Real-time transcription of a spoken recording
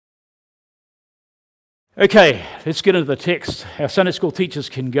Okay, let's get into the text. Our Sunday school teachers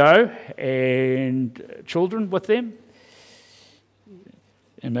can go, and children with them.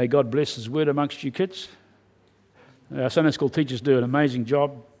 And may God bless His word amongst you kids. Our Sunday school teachers do an amazing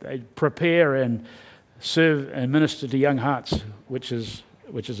job. They prepare and serve and minister to young hearts, which is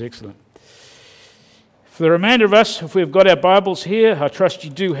excellent. For the remainder of us, if we've got our Bibles here, I trust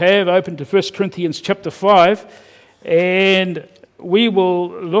you do have, open to 1 Corinthians chapter 5, and we will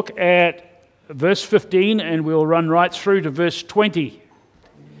look at verse 15, and we'll run right through to verse 20.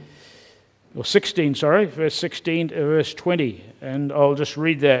 Or 16, sorry, verse 16 to verse 20. And I'll just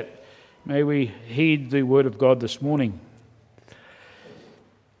read that. May we heed the word of God this morning.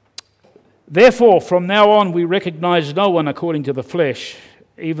 Therefore, from now on we recognize no one according to the flesh,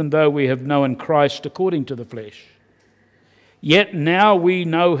 even though we have known Christ according to the flesh. Yet now we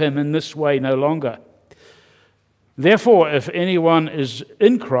know him in this way no longer. Therefore, if anyone is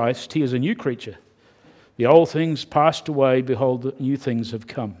in Christ, he is a new creature. The old things passed away, behold, the new things have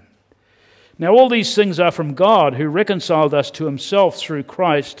come. Now all these things are from God, who reconciled us to himself through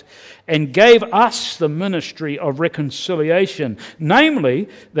Christ and gave us the ministry of reconciliation, namely,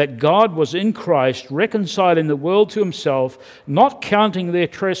 that God was in Christ reconciling the world to himself, not counting their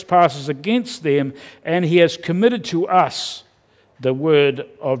trespasses against them, and he has committed to us the word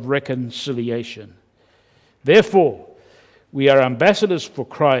of reconciliation. Therefore, we are ambassadors for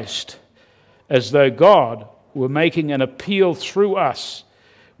Christ, as though God were making an appeal through us.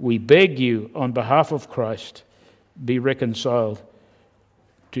 We beg you, on behalf of Christ, be reconciled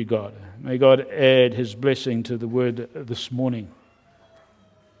to God. May God add his blessing to the word this morning.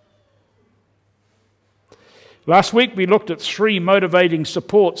 Last week we looked at 3 motivating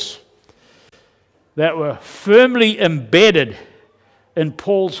supports that were firmly embedded in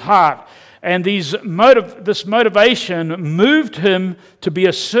Paul's heart. And this motivation moved him to be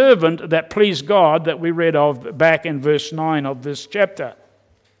a servant that pleased God, that we read of back in verse 9 of this chapter.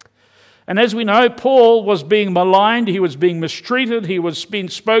 And as we know, Paul was being maligned, he was being mistreated, he was being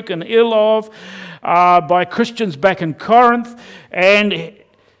spoken ill of by Christians back in Corinth, and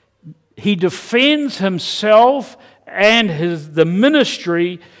he defends himself and the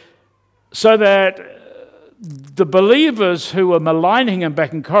ministry so that the believers who were maligning him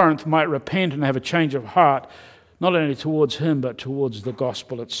back in Corinth might repent and have a change of heart, not only towards him, but towards the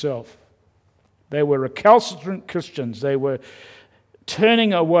gospel itself. They were recalcitrant Christians. They were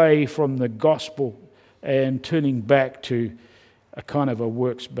turning away from the gospel and turning back to a kind of a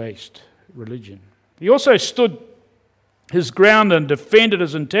works-based religion. He also stood his ground and defended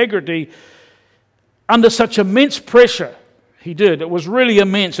his integrity under such immense pressure. He did. It was really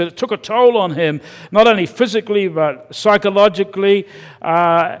immense. It took a toll on him, not only physically but psychologically.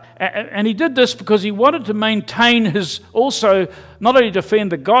 And he did this because he wanted to maintain not only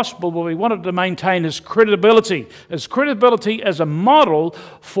defend the gospel, but he wanted to maintain his credibility as a model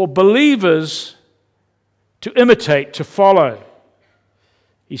for believers to imitate, to follow.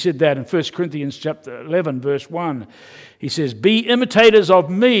 He said that in 1 Corinthians chapter 11, verse 1. He says, "Be imitators of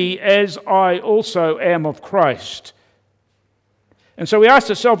me as I also am of Christ." And so we asked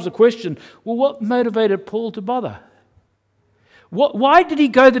ourselves the question, well, what motivated Paul to bother? Why did he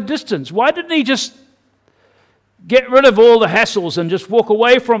go the distance? Why didn't he just get rid of all the hassles and just walk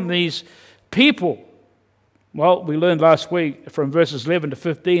away from these people? Well, we learned last week from verses 11 to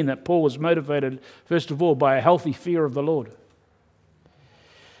 15 that Paul was motivated, first of all, by a healthy fear of the Lord.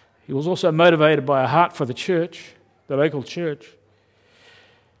 He was also motivated by a heart for the church, the local church.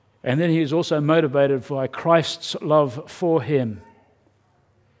 And then he was also motivated by Christ's love for him.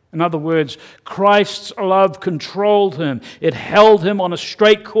 In other words, Christ's love controlled him. It held him on a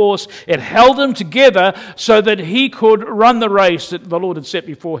straight course. It held him together so that he could run the race that the Lord had set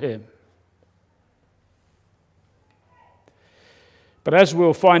before him. But as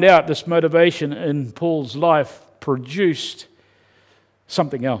we'll find out, this motivation in Paul's life produced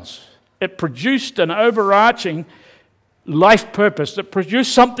something else. It produced an overarching life purpose. It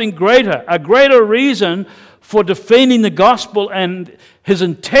produced something greater, a greater reason for defending the gospel, and his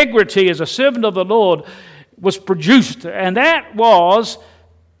integrity as a servant of the Lord was produced, and that was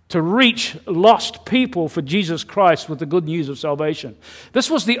to reach lost people for Jesus Christ with the good news of salvation. This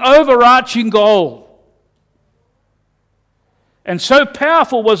was the overarching goal. And so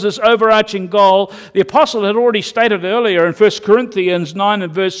powerful was this overarching goal, the apostle had already stated earlier in 1 Corinthians 9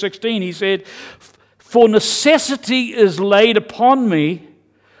 and verse 16, he said, "For necessity is laid upon me,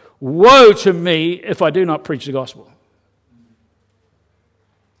 woe to me if I do not preach the gospel."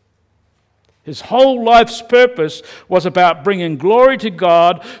 His whole life's purpose was about bringing glory to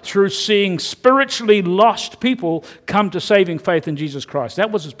God through seeing spiritually lost people come to saving faith in Jesus Christ.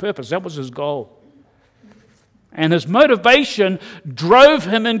 That was his purpose. That was his goal. And his motivation drove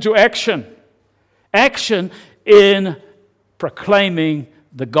him into action. Action in proclaiming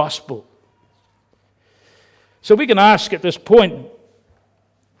the gospel. So we can ask at this point,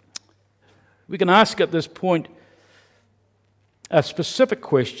 a specific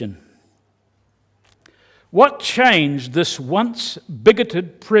question. What changed this once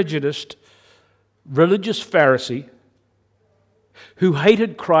bigoted, prejudiced, religious Pharisee who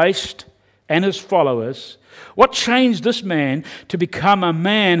hated Christ and his followers? What changed this man to become a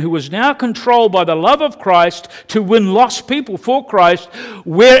man who was now controlled by the love of Christ to win lost people for Christ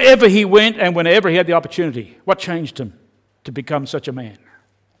wherever he went and whenever he had the opportunity? What changed him to become such a man?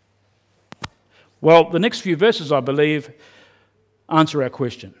 Well, the next few verses, I believe, answer our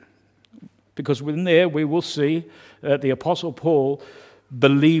question. Because within there we will see that the Apostle Paul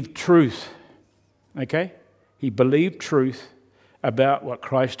believed truth. Okay? He believed truth about what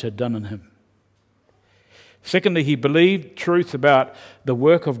Christ had done in him. Secondly, he believed truth about the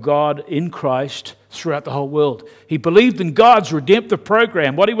work of God in Christ throughout the whole world. He believed in God's redemptive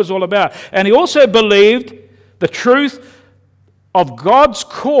program, what he was all about. And he also believed the truth of God's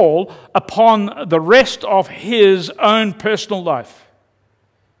call upon the rest of his own personal life.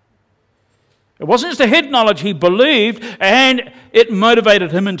 It wasn't just a head knowledge, he believed, and it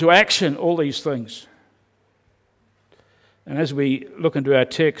motivated him into action, all these things. And as we look into our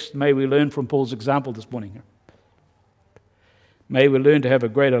text, may we learn from Paul's example this morning. May we learn to have a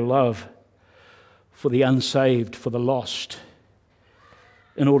greater love for the unsaved, for the lost,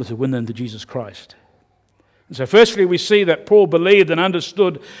 in order to win them to Jesus Christ. And so firstly, we see that Paul believed and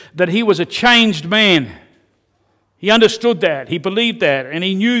understood that he was a changed man. He understood that, he believed that, and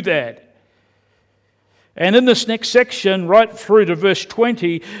he knew that. And in this next section, right through to verse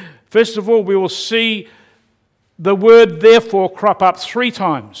 20, first of all, we will see the word therefore crop up 3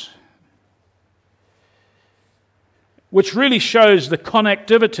 times, which really shows the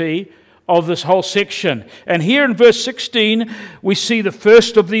connectivity of this whole section. And here in verse 16, we see the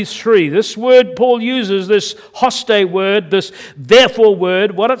first of these 3. This word Paul uses, this hoste word, this therefore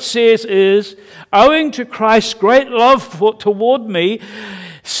word, what it says is, owing to Christ's great love toward me,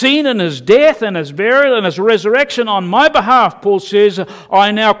 seen in his death and his burial and his resurrection on my behalf, Paul says,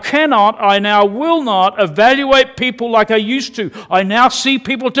 I now will not evaluate people like I used to. I now see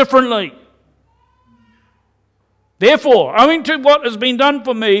people differently. Therefore, owing to what has been done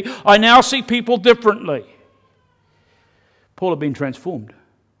for me, I now see people differently. Paul had been transformed.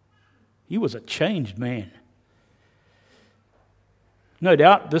 He was a changed man. No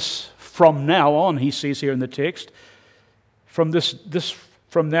doubt this from now on, he says here in the text, from this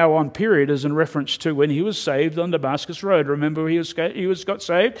from now on period is in reference to when he was saved on Damascus Road. Remember, he got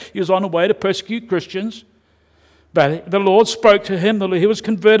saved. He was on the way to persecute Christians. But the Lord spoke to him. He was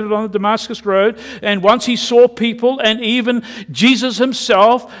converted on the Damascus Road. And once he saw people and even Jesus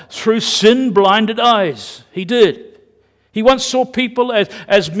himself through sin-blinded eyes. He did. He once saw people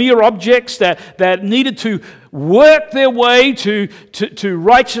as mere objects that needed to work their way to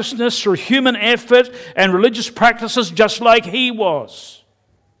righteousness through human effort and religious practices just like he was.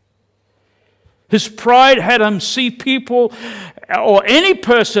 His pride had him see people or any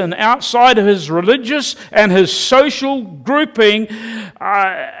person outside of his religious and his social grouping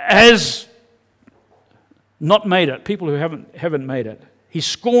as not made it. People who haven't made it. He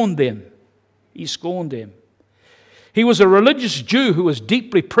scorned them. He scorned them. He was a religious Jew who was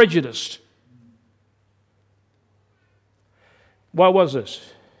deeply prejudiced. Why was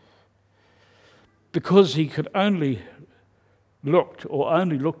this? Because he could only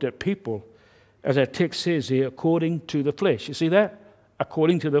looked at people, as our text says here, according to the flesh. You see that?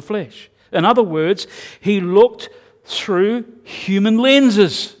 According to the flesh. In other words, he looked through human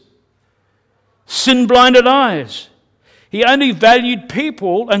lenses, sin-blinded eyes. He only valued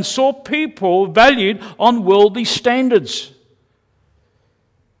people and saw people valued on worldly standards.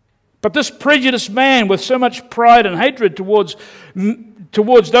 But this prejudiced man with so much pride and hatred towards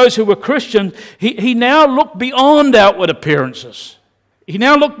those who were Christians, he now looked beyond outward appearances. He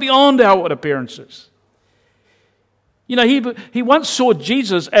now looked beyond outward appearances. You know, he once saw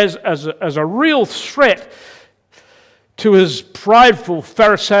Jesus as a real threat to his prideful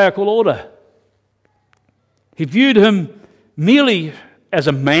Pharisaical order. He viewed him merely as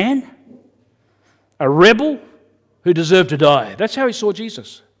a man, a rebel who deserved to die. That's how he saw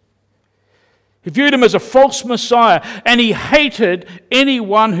Jesus. He viewed him as a false Messiah, and he hated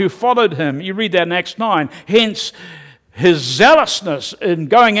anyone who followed him. You read that in Acts 9. Hence, his zealousness in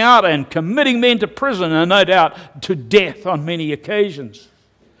going out and committing men to prison, and no doubt to death on many occasions.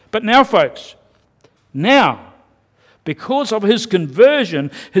 But now, folks, now, Because of his conversion,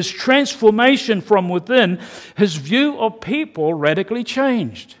 his transformation from within, his view of people radically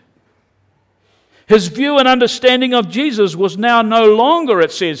changed. His view and understanding of Jesus was now no longer,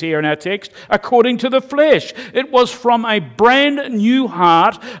 it says here in our text, according to the flesh. It was from a brand new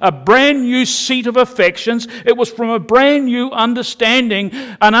heart, a brand new seat of affections. It was from a brand new understanding,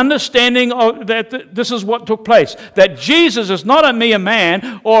 an understanding of that this is what took place. That Jesus is not a mere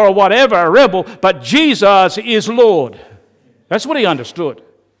man or a whatever, a rebel, but Jesus is Lord. That's what he understood.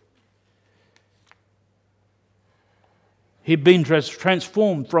 He'd been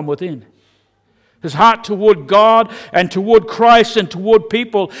transformed from within. His heart toward God and toward Christ and toward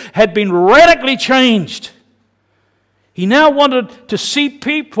people had been radically changed. He now wanted to see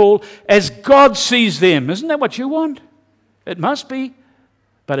people as God sees them. Isn't that what you want? It must be.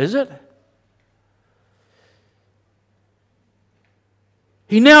 But is it?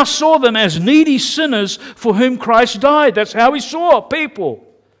 He now saw them as needy sinners for whom Christ died. That's how he saw people.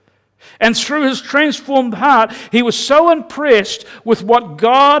 And through his transformed heart, he was so impressed with what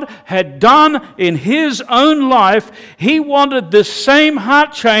God had done in his own life, he wanted this same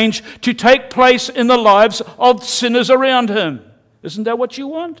heart change to take place in the lives of sinners around him. Isn't that what you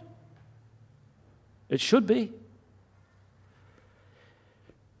want? It should be.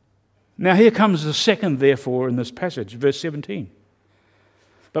 Now here comes the second therefore in this passage, verse 17.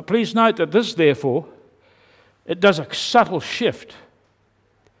 But please note that this therefore, it does a subtle shift.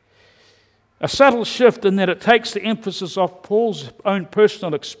 A subtle shift in that it takes the emphasis off Paul's own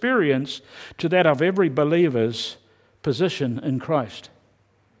personal experience to that of every believer's position in Christ.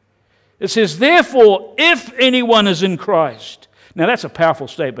 It says, therefore, if anyone is in Christ. Now that's a powerful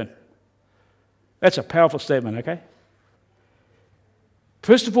statement. That's a powerful statement, okay?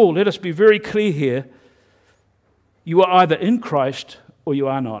 First of all, let us be very clear here. You are either in Christ or you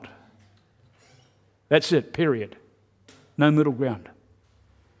are not. That's it, period. No middle ground.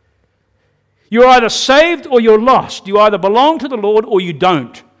 You're either saved or you're lost. You either belong to the Lord or you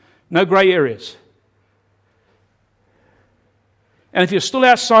don't. No grey areas. And if you're still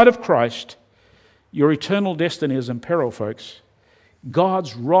outside of Christ, your eternal destiny is in peril, folks.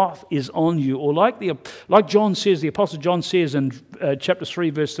 God's wrath is on you. Or like John says, the Apostle John says in chapter 3,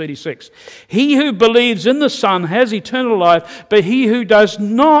 verse 36, he who believes in the Son has eternal life, but he who does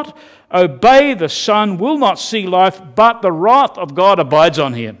not obey the Son will not see life, but the wrath of God abides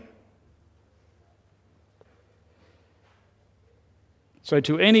on him. So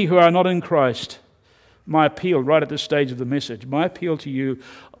to any who are not in Christ, my appeal right at this stage of the message, my appeal to you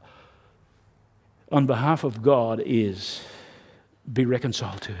on behalf of God is be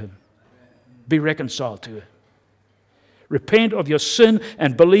reconciled to him. Be reconciled to him. Repent of your sin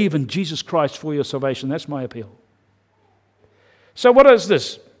and believe in Jesus Christ for your salvation. That's my appeal. So what is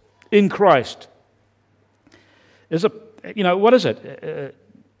this? In Christ. What is it?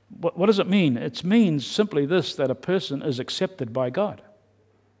 What does it mean? It means simply this, that a person is accepted by God.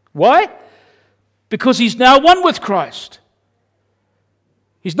 Why? Because he's now one with Christ.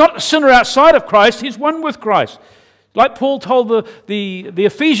 He's not a sinner outside of Christ, he's one with Christ. Like Paul told the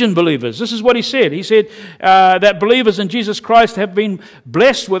Ephesian believers, this is what he said. He said that believers in Jesus Christ have been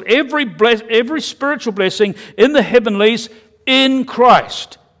blessed with every spiritual blessing in the heavenlies in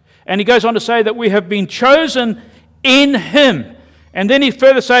Christ. And he goes on to say that we have been chosen in him. And then he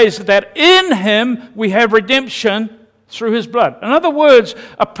further says that in him we have redemption through his blood. In other words,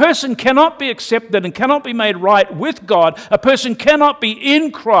 a person cannot be accepted and cannot be made right with God. A person cannot be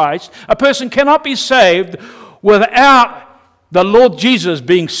in Christ. A person cannot be saved without the Lord Jesus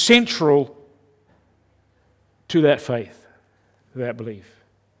being central to that faith, that belief.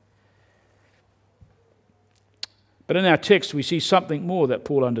 But in our text we see something more that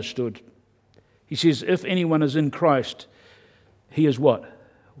Paul understood. He says, if anyone is in Christ, he is what?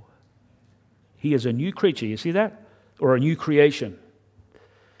 He is a new creature. You see that? Or a new creation.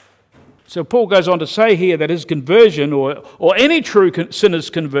 So Paul goes on to say here that his conversion, or any true sinner's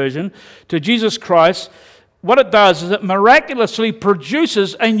conversion to Jesus Christ, what it does is it miraculously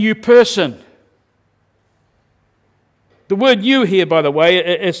produces a new person. The word new here, by the way,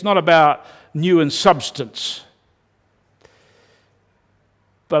 it's not about new in substance.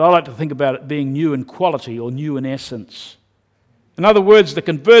 But I like to think about it being new in quality or new in essence. In other words, the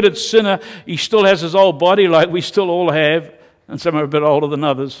converted sinner, he still has his old body like we still all have, and some are a bit older than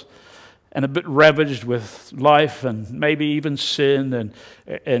others, and a bit ravaged with life and maybe even sin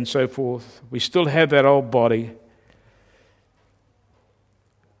and so forth. We still have that old body,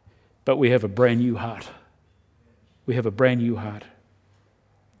 but we have a brand new heart. We have a brand new heart.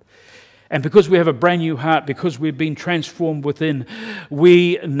 And because we have a brand new heart, because we've been transformed within,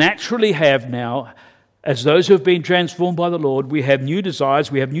 we naturally have now As those who have been transformed by the Lord, we have new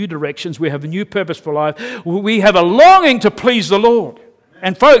desires, we have new directions, we have a new purpose for life. We have a longing to please the Lord.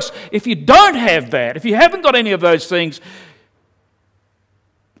 And folks, if you don't have that, if you haven't got any of those things,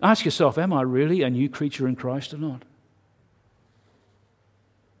 ask yourself, am I really a new creature in Christ or not?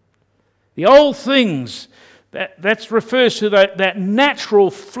 The old things, that refers to that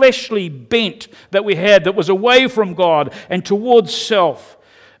natural fleshly bent that we had that was away from God and towards self,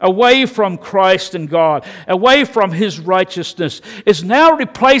 away from Christ and God, away from His righteousness, is now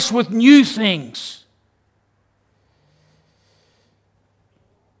replaced with new things.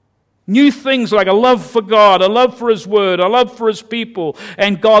 New things like a love for God, a love for His Word, a love for His people,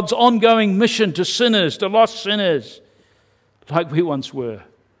 and God's ongoing mission to sinners, to lost sinners, like we once were.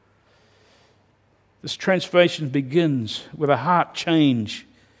 This transformation begins with a heart change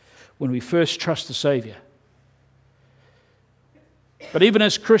when we first trust the Savior. But even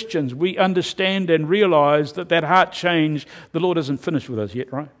as Christians, we understand and realize that heart change, the Lord isn't finished with us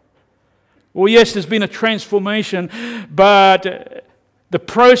yet, right? Well, yes, there's been a transformation, but the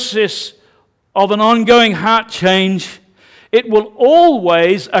process of an ongoing heart change, it will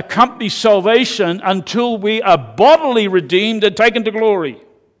always accompany salvation until we are bodily redeemed and taken to glory.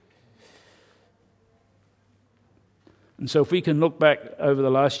 And so if we can look back over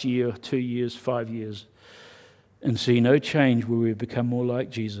the last year, 2 years, 5 years, and see no change where we've become more like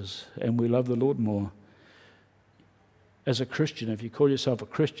Jesus and we love the Lord more, as a Christian, if you call yourself a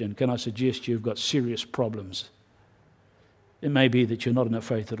Christian, can I suggest you've got serious problems? It may be that you're not in the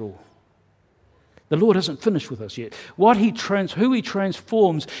faith at all. The Lord hasn't finished with us yet. Who He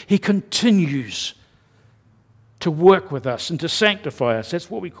transforms, He continues to work with us and to sanctify us. That's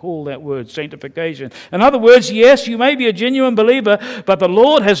what we call that word, sanctification. In other words, yes, you may be a genuine believer, but the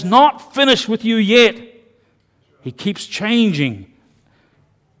Lord has not finished with you yet. He keeps changing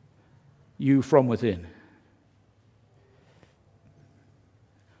you from within.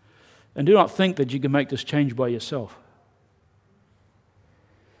 And do not think that you can make this change by yourself.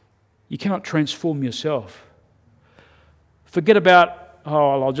 You cannot transform yourself. Forget about,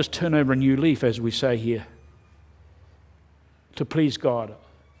 I'll just turn over a new leaf, as we say here, to please God.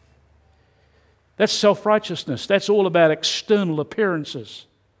 That's self-righteousness. That's all about external appearances.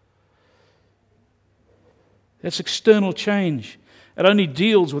 That's external change. It only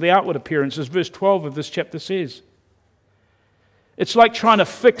deals with the outward appearances. Verse 12 of this chapter says. It's like trying to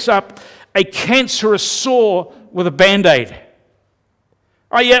fix up a cancerous sore with a Band-Aid.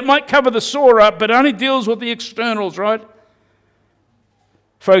 Oh yeah, it might cover the sore up, but it only deals with the externals, right?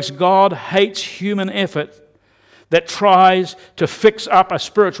 Folks, God hates human effort that tries to fix up a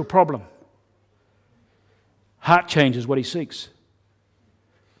spiritual problem. Heart change is what He seeks.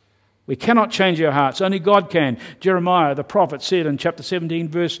 We cannot change our hearts. Only God can. Jeremiah, the prophet, said in chapter 17,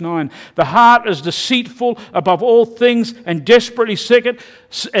 verse 9, "The heart is deceitful above all things and desperately sick.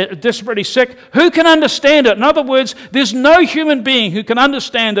 Who can understand it?" In other words, there's no human being who can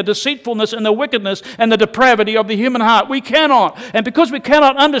understand the deceitfulness and the wickedness and the depravity of the human heart. We cannot. And because we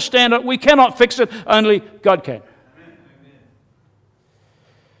cannot understand it, we cannot fix it. Only God can.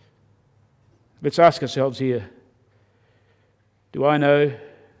 Let's ask ourselves here, do I know,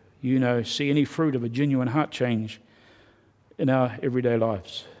 you know, see any fruit of a genuine heart change in our everyday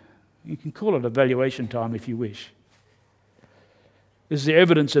lives? You can call it evaluation time if you wish. Is there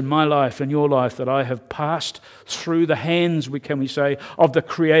evidence in my life and your life that I have passed through the hands, can we say, of the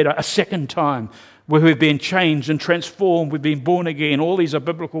Creator a second time, where we've been changed and transformed, we've been born again? All these are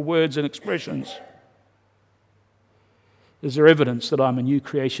biblical words and expressions. Is there evidence that I'm a new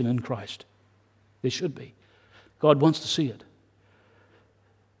creation in Christ? There should be. God wants to see it.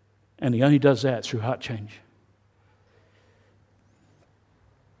 And He only does that through heart change.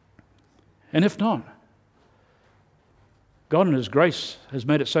 And if not, God in His grace has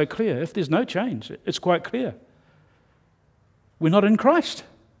made it so clear. If there's no change, it's quite clear. We're not in Christ.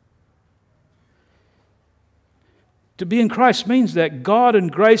 To be in Christ means that God in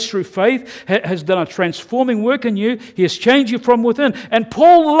grace through faith has done a transforming work in you. He has changed you from within. And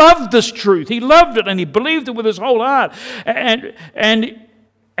Paul loved this truth. He loved it and he believed it with his whole heart. And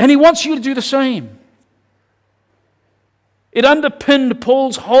He wants you to do the same. It underpinned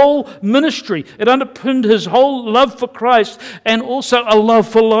Paul's whole ministry. It underpinned his whole love for Christ and also a love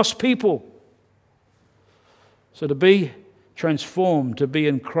for lost people. So to be transformed, to be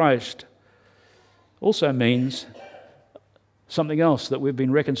in Christ, also means something else, that we've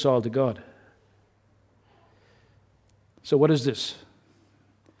been reconciled to God. So what is this?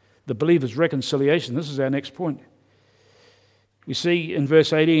 The believer's reconciliation. This is our next point. We see in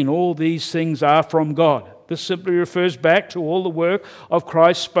verse 18, all these things are from God. This simply refers back to all the work of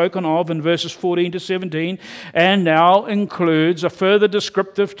Christ spoken of in verses 14 to 17, and now includes a further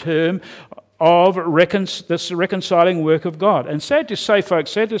descriptive term of this reconciling work of God. And sad to say,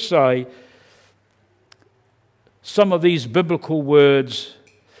 folks, some of these biblical words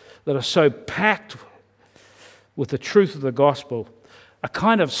that are so packed with the truth of the gospel are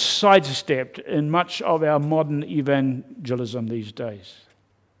kind of sidestepped in much of our modern evangelism these days.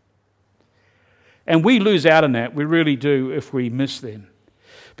 And we lose out on that, we really do, if we miss them.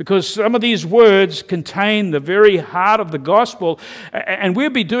 Because some of these words contain the very heart of the gospel, and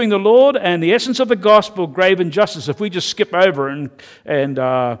we'll be doing the Lord and the essence of the gospel grave injustice if we just skip over and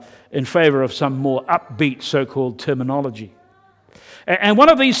in favor of some more upbeat so-called terminology. And one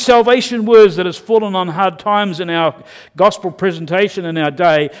of these salvation words that has fallen on hard times in our gospel presentation in our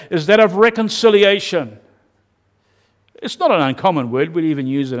day is that of reconciliation. It's not an uncommon word. We even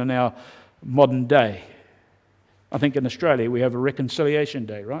use it in our modern day. I think in Australia we have a Reconciliation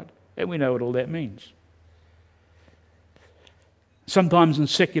Day, right? And we know what all that means. Sometimes in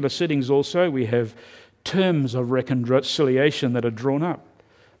secular settings also we have terms of reconciliation that are drawn up,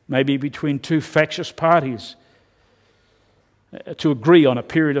 maybe between two factious parties, to agree on a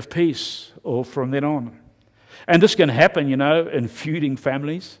period of peace or from then on. And this can happen, in feuding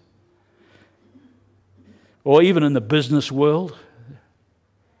families or even in the business world.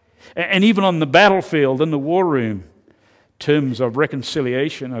 And even on the battlefield, in the war room, terms of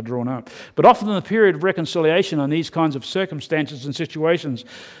reconciliation are drawn up. But often the period of reconciliation on these kinds of circumstances and situations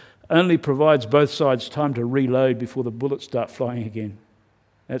only provides both sides time to reload before the bullets start flying again.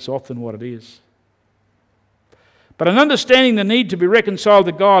 That's often what it is. But in understanding the need to be reconciled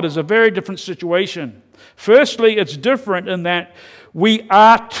to God is a very different situation. Firstly, it's different in that we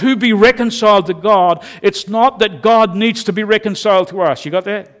are to be reconciled to God. It's not that God needs to be reconciled to us. You got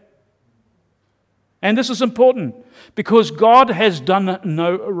that? And this is important because God has done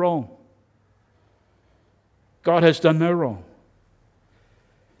no wrong. God has done no wrong.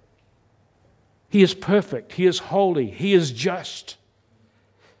 He is perfect. He is holy. He is just.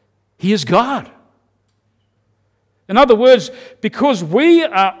 He is God. In other words, because we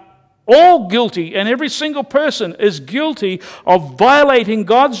are all guilty, and every single person is guilty of violating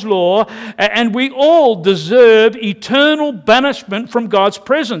God's law, and we all deserve eternal banishment from God's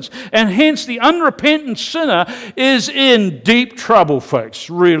presence. And hence the unrepentant sinner is in deep trouble, folks.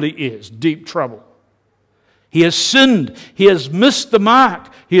 Really is deep trouble. He has sinned. He has missed the mark.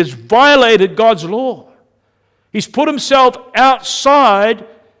 He has violated God's law. He's put himself outside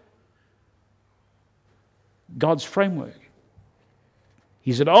God's framework.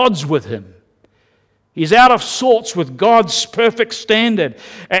 He's at odds with Him. He's out of sorts with God's perfect standard.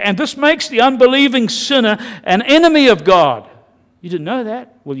 And this makes the unbelieving sinner an enemy of God. You didn't know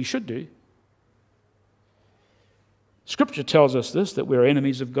that? Well, you should do. Scripture tells us this, that we're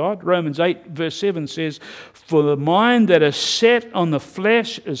enemies of God. Romans 8 verse 7 says, "For the mind that is set on the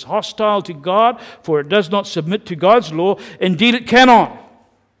flesh is hostile to God, for it does not submit to God's law. Indeed it cannot."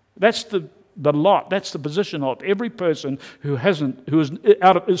 That's the lot. That's the position of every person who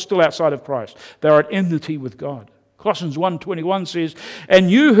is still outside of Christ. They're at enmity with God. Colossians 1:21 says,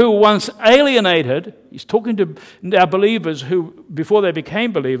 "And you who were once alienated," he's talking to our believers who, before they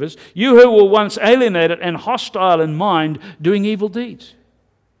became believers, "you who were once alienated and hostile in mind, doing evil deeds."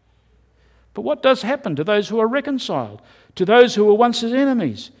 But what does happen to those who are reconciled? To those who were once his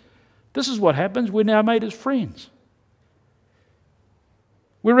enemies? This is what happens. We're now made as friends.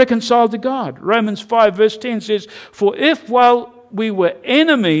 We're reconciled to God. Romans 5 verse 10 says, "For if while we were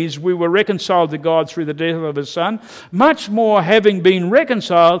enemies we were reconciled to God through the death of His Son, much more having been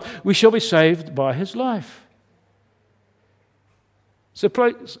reconciled, we shall be saved by His life." So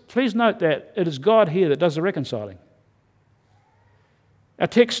please note that it is God here that does the reconciling. Our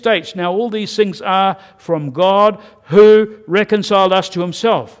text states, "Now all these things are from God who reconciled us to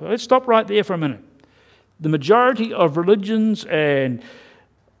Himself." Let's stop right there for a minute. The majority of religions and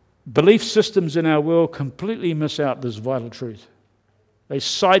belief systems in our world completely miss out this vital truth. They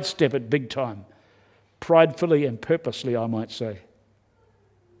sidestep it big time, pridefully and purposely, I might say.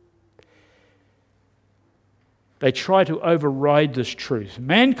 They try to override this truth.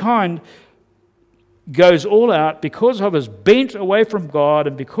 Mankind goes all out because of his bent away from God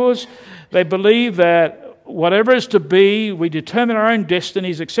and because they believe that whatever is to be, we determine our own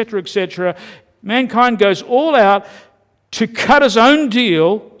destinies, etc., etc. Mankind goes all out to cut his own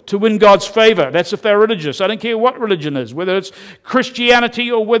deal to win God's favor. That's if they're religious. I don't care what religion is, whether it's Christianity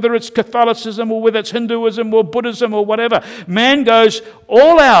or whether it's Catholicism or whether it's Hinduism or Buddhism or whatever. Man goes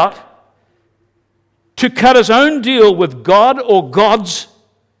all out to cut his own deal with God or gods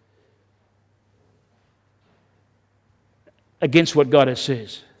against what God has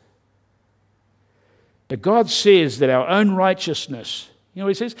says. But God says that our own righteousness, you know what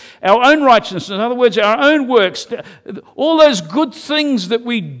He says? Our own righteousness, in other words, our own works, all those good things that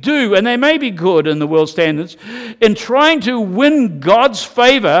we do, and they may be good in the world's standards, in trying to win God's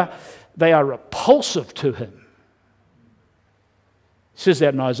favor, they are repulsive to Him. It says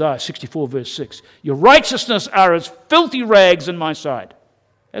that in Isaiah 64 verse 6. Your righteousness are as filthy rags in my sight.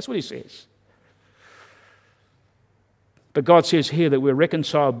 That's what He says. But God says here that we're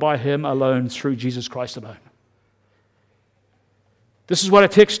reconciled by Him alone through Jesus Christ alone. This is what our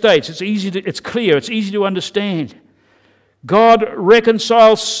text states. It's clear, it's easy to understand. God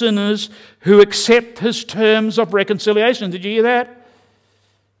reconciles sinners who accept His terms of reconciliation. Did you hear that?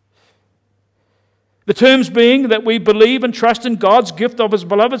 The terms being that we believe and trust in God's gift of His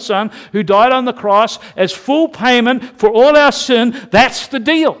beloved Son who died on the cross as full payment for all our sin. That's the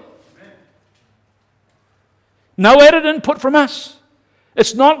deal. No added input from us.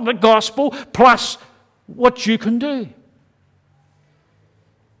 It's not the gospel plus what you can do.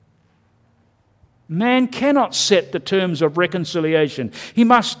 Man cannot set the terms of reconciliation. He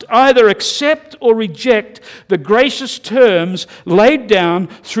must either accept or reject the gracious terms laid down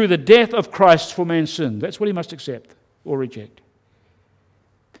through the death of Christ for man's sin. That's what he must accept or reject.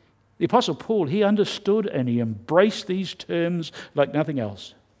 The Apostle Paul, he understood and he embraced these terms like nothing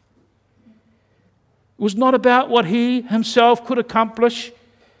else. It was not about what he himself could accomplish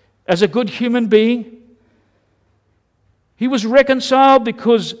as a good human being. He was reconciled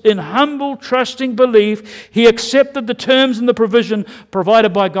because in humble, trusting belief, he accepted the terms and the provision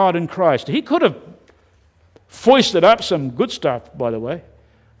provided by God in Christ. He could have foisted up some good stuff, by the way.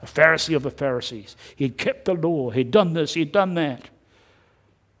 A Pharisee of the Pharisees. He'd kept the law. He'd done this. He'd done that.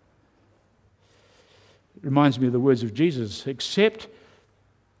 It reminds me of the words of Jesus. Except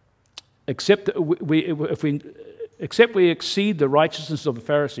we exceed the righteousness of the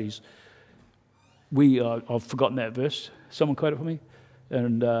Pharisees, I've forgotten that verse. Someone quote it for me.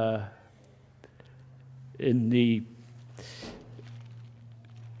 And let me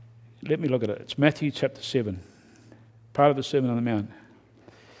look at it. It's Matthew chapter 7, part of the Sermon on the Mount.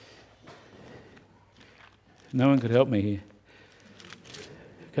 No one could help me here.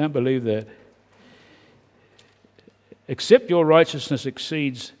 Can't believe that. Except your righteousness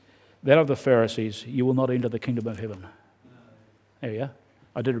exceeds that of the Pharisees, you will not enter the kingdom of heaven. There you are.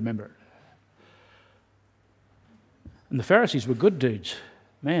 I did remember it. And the Pharisees were good dudes.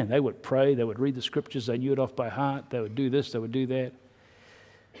 Man, they would pray, they would read the scriptures, they knew it off by heart, they would do this, they would do that.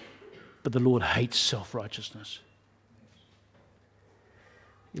 But the Lord hates self-righteousness.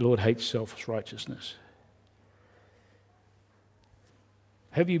 The Lord hates self-righteousness.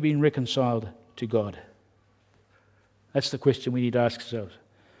 Have you been reconciled to God? That's the question we need to ask ourselves.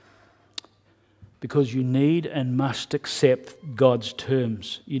 Because you need and must accept God's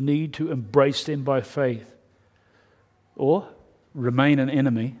terms. You need to embrace them by faith. Or remain an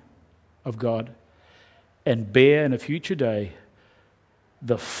enemy of God and bear in a future day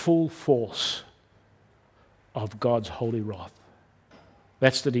the full force of God's holy wrath.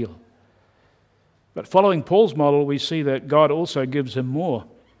 That's the deal. But following Paul's model, we see that God also gives him more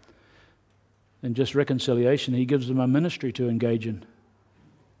than just reconciliation. He gives him a ministry to engage in.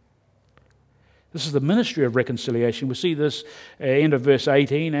 This is the ministry of reconciliation. We see this end of verse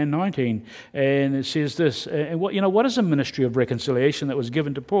 18 and 19. And it says this, what is a ministry of reconciliation that was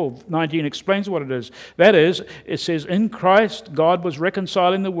given to Paul? 19 explains what it is. That is, it says, in Christ God was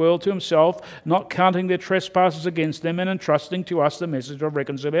reconciling the world to Himself, not counting their trespasses against them, and entrusting to us the message of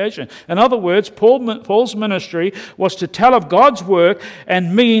reconciliation. In other words, Paul's ministry was to tell of God's work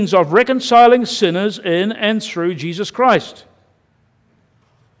and means of reconciling sinners in and through Jesus Christ.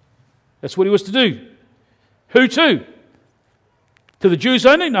 That's what he was to do. Who to? To the Jews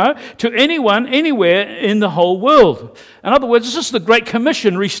only? No. To anyone, anywhere in the whole world. In other words, this is the Great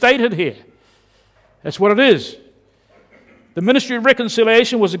Commission restated here. That's what it is. The ministry of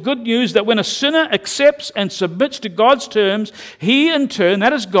reconciliation was the good news that when a sinner accepts and submits to God's terms, He in turn,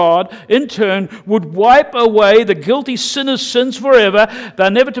 that is God, in turn would wipe away the guilty sinner's sins forever.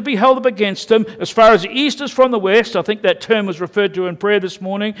 They're never to be held up against him. As far as the east is from the west, I think that term was referred to in prayer this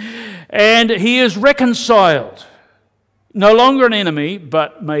morning, and he is reconciled. No longer an enemy,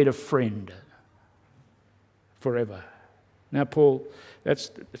 but made a friend forever. Now, Paul,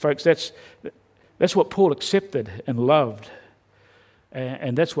 that's what Paul accepted and loved.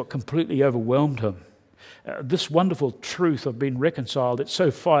 And that's what completely overwhelmed him. This wonderful truth of being reconciled, it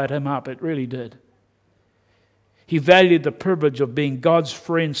so fired him up, it really did. He valued the privilege of being God's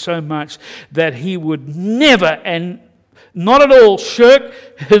friend so much that he would never and not at all shirk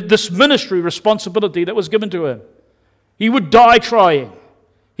this ministry responsibility that was given to him. He would die trying.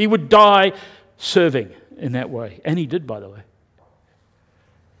 He would die serving in that way. And he did, by the way.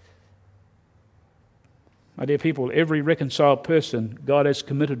 My dear people, every reconciled person, God has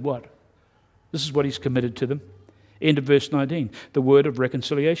committed what? This is what he's committed to them. End of verse 19, the word of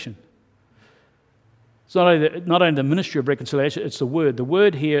reconciliation. It's not only the ministry of reconciliation, it's the word. The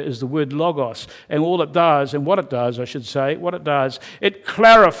word here is the word logos. And all it does, and what it does, I should say, what it does, it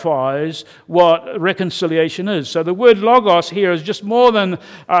clarifies what reconciliation is. So the word logos here is just more than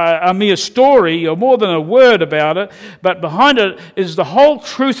a mere story or more than a word about it, but behind it is the whole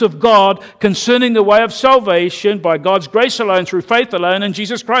truth of God concerning the way of salvation by God's grace alone, through faith alone, and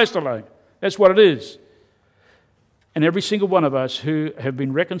Jesus Christ alone. That's what it is. And every single one of us who have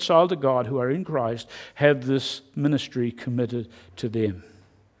been reconciled to God, who are in Christ, have this ministry committed to them.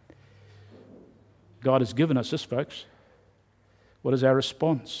 God has given us this, folks. What is our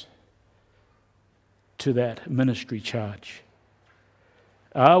response to that ministry charge?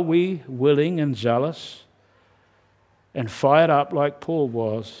 Are we willing and zealous and fired up like Paul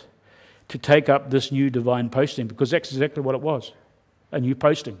was to take up this new divine posting? Because that's exactly what it was, a new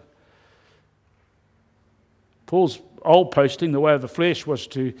posting. Paul's old posting, the way of the flesh, was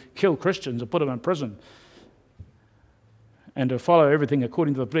to kill Christians and put them in prison and to follow everything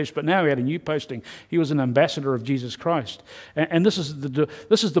according to the flesh. But now he had a new posting. He was an ambassador of Jesus Christ. And this is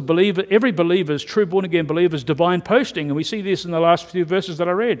the believer, every believer's, true born-again believer's divine posting. And we see this in the last few verses that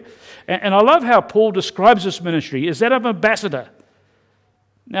I read. And I love how Paul describes this ministry as that of ambassador.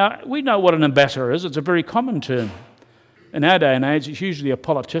 Now, we know what an ambassador is. It's a very common term. In our day and age, it's usually a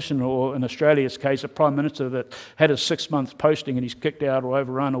politician, or in Australia's case, a prime minister that had a 6-month posting and he's kicked out or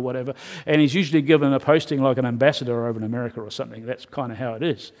overrun or whatever, and he's usually given a posting like an ambassador over in America or something. That's kind of how it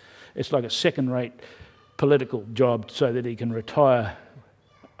is. It's like a second-rate political job so that he can retire,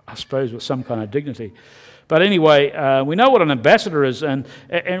 I suppose, with some kind of dignity. But anyway, we know what an ambassador is, and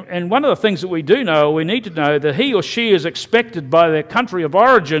one of the things that we do know, we need to know, that he or she is expected by their country of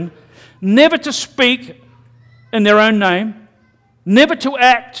origin never to speak in their own name, never to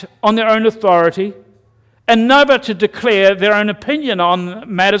act on their own authority, and never to declare their own opinion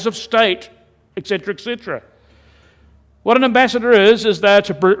on matters of state, etc., etc. What an ambassador is they are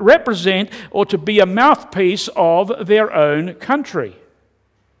to represent or to be a mouthpiece of their own country.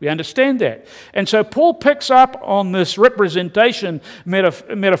 We understand that. And so Paul picks up on this representation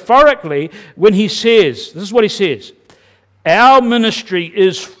metaphorically when he says, this is what he says, our ministry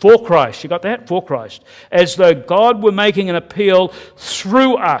is for Christ. You got that? For Christ. As though God were making an appeal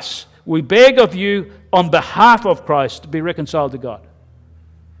through us. We beg of you on behalf of Christ to be reconciled to God.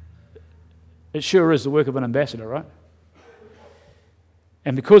 It sure is the work of an ambassador, right?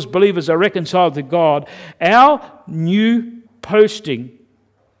 And because believers are reconciled to God, our new posting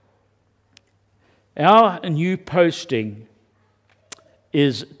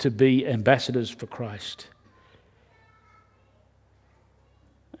is to be ambassadors for Christ.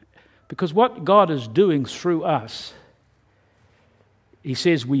 Because what God is doing through us, he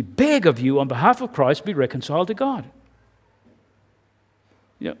says, we beg of you on behalf of Christ, be reconciled to God.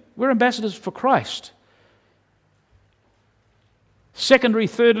 You know, we're ambassadors for Christ.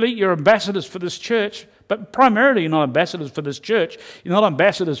 Thirdly, you're ambassadors for this church, but primarily you're not ambassadors for this church. You're not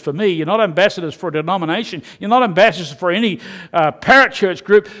ambassadors for me. You're not ambassadors for a denomination. You're not ambassadors for any parrot church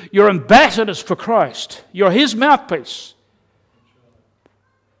group. You're ambassadors for Christ. You're his mouthpiece.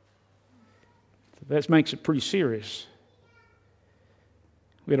 That makes it pretty serious.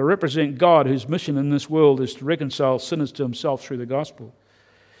 We're to represent God, whose mission in this world is to reconcile sinners to himself through the gospel.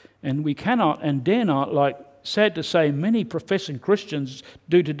 And we cannot and dare not, like sad to say many professing Christians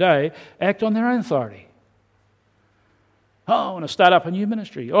do today, act on their own authority. Oh, I want to start up a new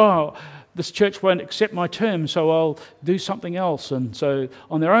ministry. Oh, this church won't accept my terms, so I'll do something else. And so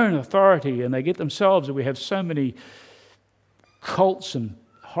on their own authority, and they get themselves, and we have so many cults and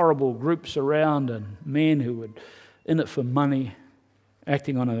horrible groups around and men who would in it for money,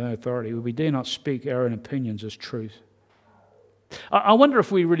 acting on their own authority. We dare not speak our own opinions as truth. I wonder if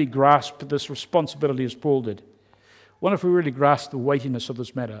we really grasp this responsibility as Paul did. I wonder if we really grasp the weightiness of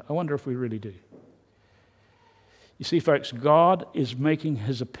this matter. I wonder if we really do. You see, folks, God is making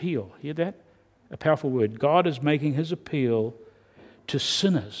his appeal. Hear that? A powerful word. God is making his appeal to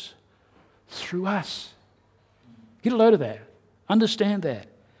sinners through us. Get a load of that. Understand that.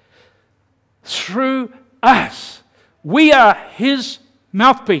 Through us. We are his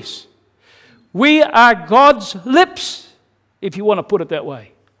mouthpiece. We are God's lips, if you want to put it that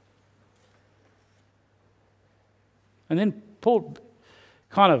way. And then Paul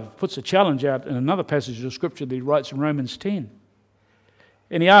kind of puts a challenge out in another passage of Scripture that he writes in Romans 10.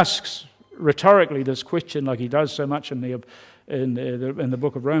 And he asks rhetorically this question, like he does so much in the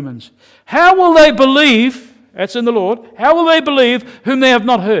book of Romans. How will they believe, that's in the Lord, how will they believe whom they have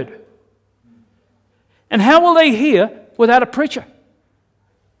not heard? And how will they hear without a preacher?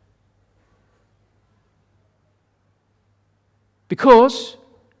 Because,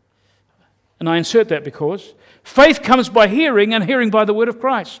 and I insert that because, faith comes by hearing, and hearing by the word of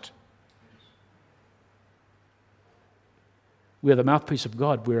Christ. We're the mouthpiece of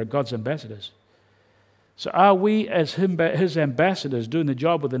God. We're God's ambassadors. So are we, as His ambassadors, doing the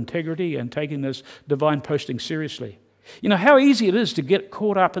job with integrity and taking this divine posting seriously? You know how easy it is to get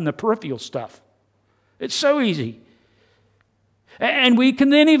caught up in the peripheral stuff. It's so easy. And we can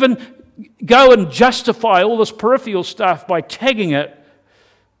then even go and justify all this peripheral stuff by tagging it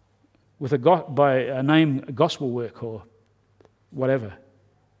with by a name, gospel work or whatever.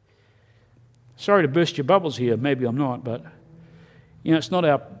 Sorry to burst your bubbles here, maybe I'm not, but you know, it's not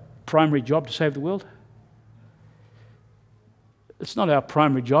our primary job to save the world. It's not our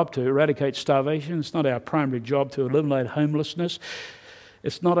primary job to eradicate starvation. It's not our primary job to eliminate homelessness.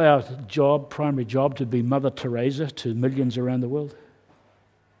 It's not our primary job to be Mother Teresa to millions around the world.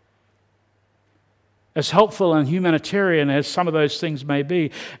 As helpful and humanitarian as some of those things may be,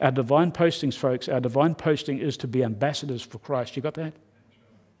 our divine postings, folks, our divine posting is to be ambassadors for Christ. You got that?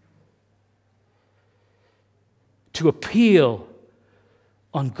 To appeal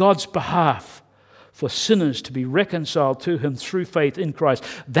on God's behalf for sinners to be reconciled to Him through faith in Christ.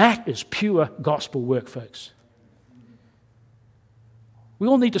 That is pure gospel work, folks. We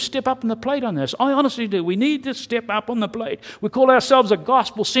all need to step up on the plate on this. I honestly do. We need to step up on the plate. We call ourselves a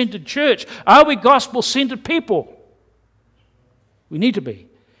gospel-centered church. Are we gospel-centered people? We need to be.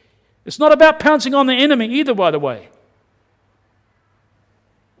 It's not about pouncing on the enemy either, by the way.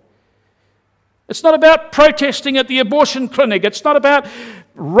 It's not about protesting at the abortion clinic. It's not about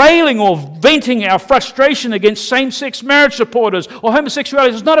railing or venting our frustration against same-sex marriage supporters or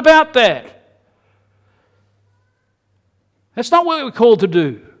homosexuality. It's not about that. That's not what we're called to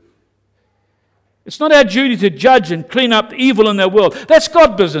do. It's not our duty to judge and clean up evil in their world. That's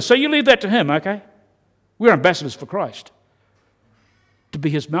God's business, so you leave that to Him, okay? We're ambassadors for Christ, to be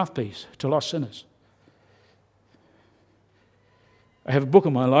His mouthpiece to lost sinners. I have a book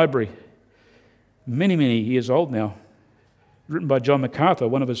in my library, many, many years old now, written by John MacArthur,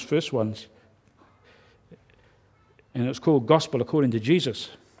 one of his first ones. And it's called Gospel According to Jesus.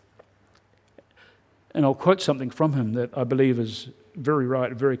 And I'll quote something from him that I believe is very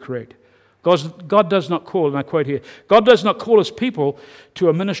right, very correct. God does not call, and I quote here, God does not call His people to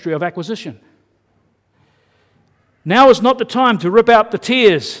a ministry of acquisition. Now is not the time to rip out the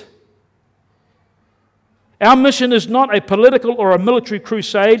tears. Our mission is not a political or a military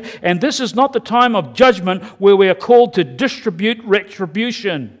crusade, and this is not the time of judgment where we are called to distribute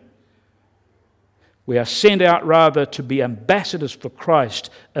retribution. We are sent out rather to be ambassadors for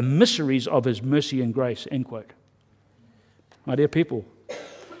Christ, emissaries of His mercy and grace, end quote. My dear people,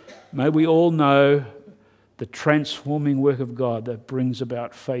 may we all know the transforming work of God that brings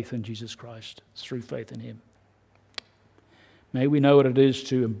about faith in Jesus Christ through faith in Him. May we know what it is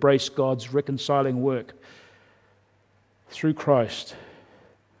to embrace God's reconciling work through Christ,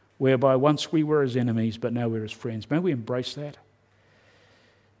 whereby once we were His enemies, but now we're His friends. May we embrace that.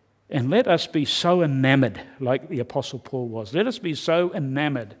 And let us be so enamored, like the Apostle Paul was. Let us be so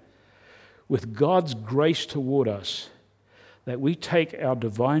enamored with God's grace toward us that we take our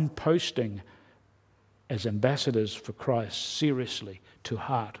divine posting as ambassadors for Christ seriously to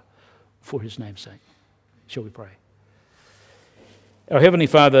heart for His name's sake. Shall we pray? Our Heavenly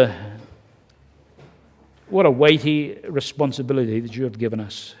Father, what a weighty responsibility that You have given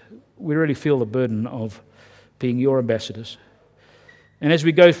us. We really feel the burden of being Your ambassadors. And as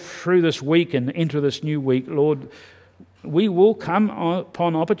we go through this week and enter this new week, Lord, we will come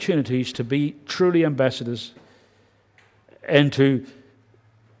upon opportunities to be truly ambassadors and to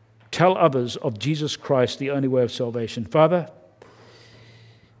tell others of Jesus Christ, the only way of salvation. Father,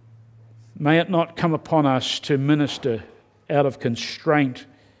 may it not come upon us to minister out of constraint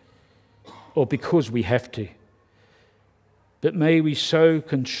or because we have to, but may we so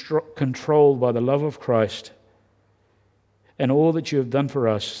controlled by the love of Christ and all that You have done for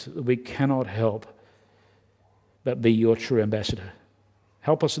us that we cannot help but be Your true ambassador.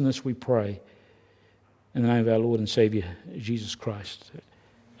 Help us in this, we pray. In the name of our Lord and Savior, Jesus Christ.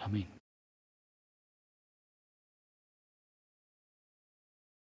 Amen.